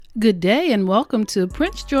Good day and welcome to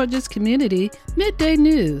Prince George's Community Midday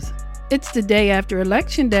News. It's the day after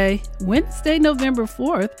Election Day, Wednesday, November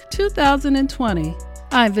 4th, 2020.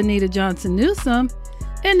 I'm Vanita Johnson Newsom,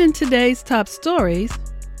 and in today's top stories,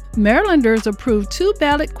 Marylanders approved 2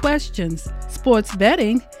 ballot questions, sports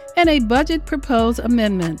betting, and a budget proposed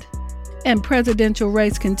amendment. And presidential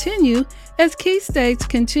race continue as key states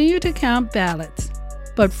continue to count ballots.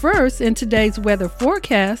 But first, in today's weather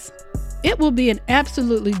forecast, it will be an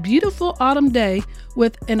absolutely beautiful autumn day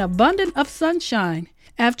with an abundance of sunshine.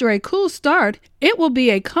 After a cool start, it will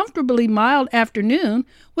be a comfortably mild afternoon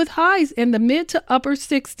with highs in the mid to upper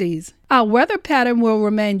 60s. Our weather pattern will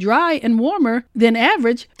remain dry and warmer than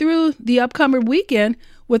average through the upcoming weekend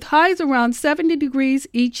with highs around 70 degrees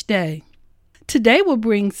each day. Today will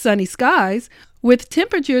bring sunny skies with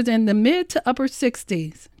temperatures in the mid to upper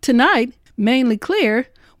 60s. Tonight, mainly clear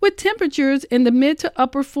with temperatures in the mid to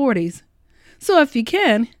upper 40s. So if you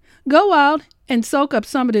can, go out and soak up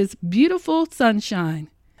some of this beautiful sunshine.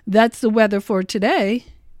 That's the weather for today.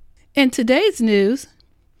 In today's news,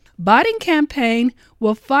 Biden campaign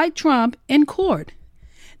will fight Trump in court.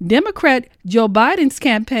 Democrat Joe Biden's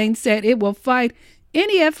campaign said it will fight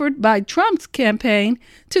any effort by Trump's campaign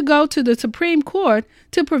to go to the Supreme Court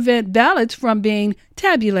to prevent ballots from being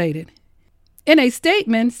tabulated. In a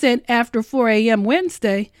statement sent after 4 a.m.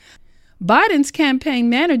 Wednesday, Biden's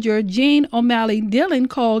campaign manager, Jean O'Malley Dillon,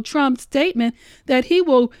 called Trump's statement that he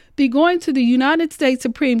will be going to the United States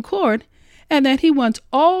Supreme Court and that he wants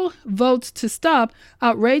all votes to stop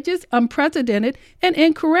outrageous, unprecedented, and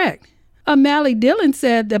incorrect. O'Malley Dillon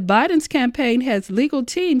said that Biden's campaign has legal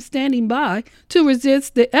teams standing by to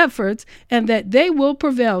resist the efforts and that they will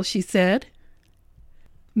prevail, she said.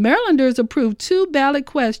 Marylanders approved 2 ballot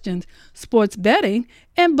questions, sports betting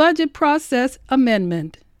and budget process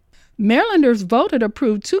amendment. Marylanders voted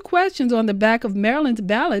approved 2 questions on the back of Maryland's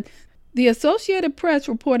ballot. The Associated Press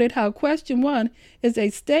reported how Question 1 is a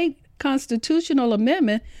state constitutional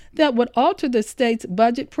amendment that would alter the state's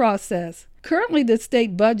budget process. Currently, the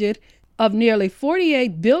state budget of nearly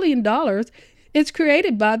 $48 billion is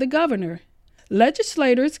created by the governor.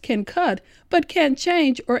 Legislators can cut but can't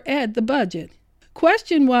change or add the budget.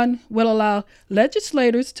 Question 1 will allow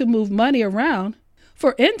legislators to move money around.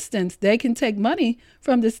 For instance, they can take money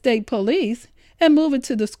from the state police and move it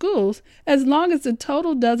to the schools as long as the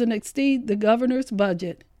total doesn't exceed the governor's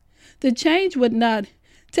budget. The change would not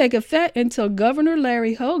take effect until Governor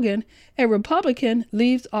Larry Hogan, a Republican,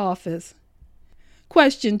 leaves office.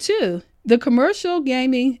 Question 2. The commercial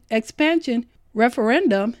gaming expansion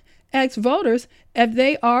referendum asks voters if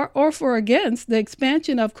they are or for against the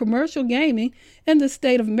expansion of commercial gaming in the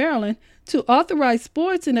state of Maryland to authorize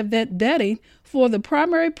sports and event betting for the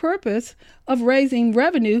primary purpose of raising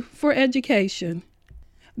revenue for education.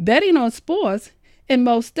 Betting on sports in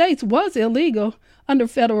most states was illegal under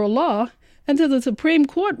federal law until the Supreme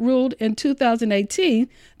Court ruled in 2018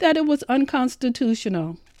 that it was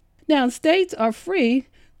unconstitutional. Now states are free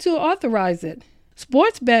to authorize it.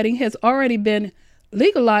 Sports betting has already been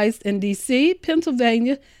legalized in D.C.,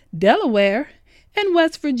 Pennsylvania, Delaware, and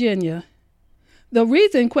West Virginia. The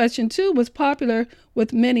reason Question 2 was popular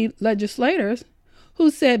with many legislators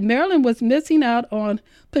who said Maryland was missing out on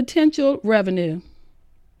potential revenue.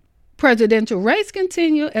 Presidential race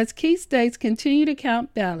continue as key states continue to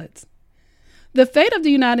count ballots. The fate of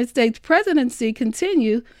the United States presidency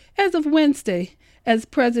continued as of Wednesday as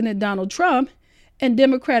President Donald Trump and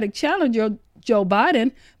Democratic challenger Joe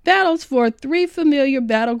Biden battles for 3 familiar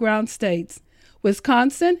battleground states,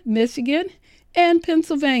 Wisconsin, Michigan, and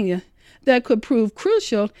Pennsylvania, that could prove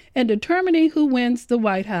crucial in determining who wins the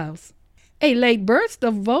White House. A late burst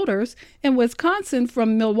of voters in Wisconsin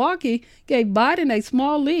from Milwaukee gave Biden a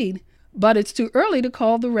small lead, but it's too early to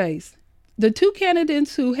call the race. The 2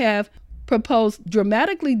 candidates who have proposed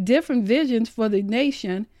dramatically different visions for the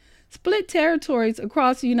nation split territories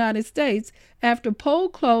across the United States after poll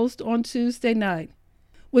closed on Tuesday night,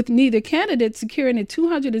 with neither candidate securing the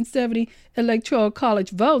 270 electoral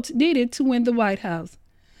college votes needed to win the White House.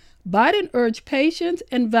 Biden urged patience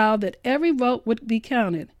and vowed that every vote would be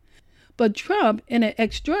counted. But Trump, in an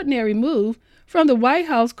extraordinary move from the White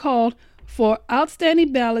House, called for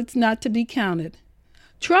outstanding ballots not to be counted.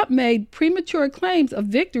 Trump made premature claims of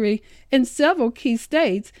victory in several key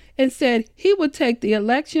states and said he would take the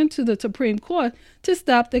election to the Supreme Court to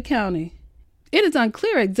stop the counting. It is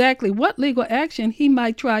unclear exactly what legal action he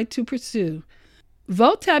might try to pursue.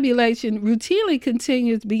 Vote tabulation routinely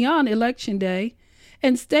continues beyond Election Day,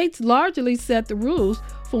 and states largely set the rules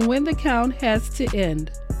for when the count has to end.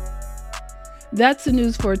 That's the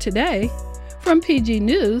news for today. From PG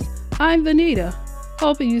News, I'm Vanita,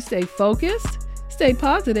 hoping you stay focused, stay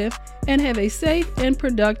positive and have a safe and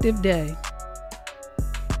productive day.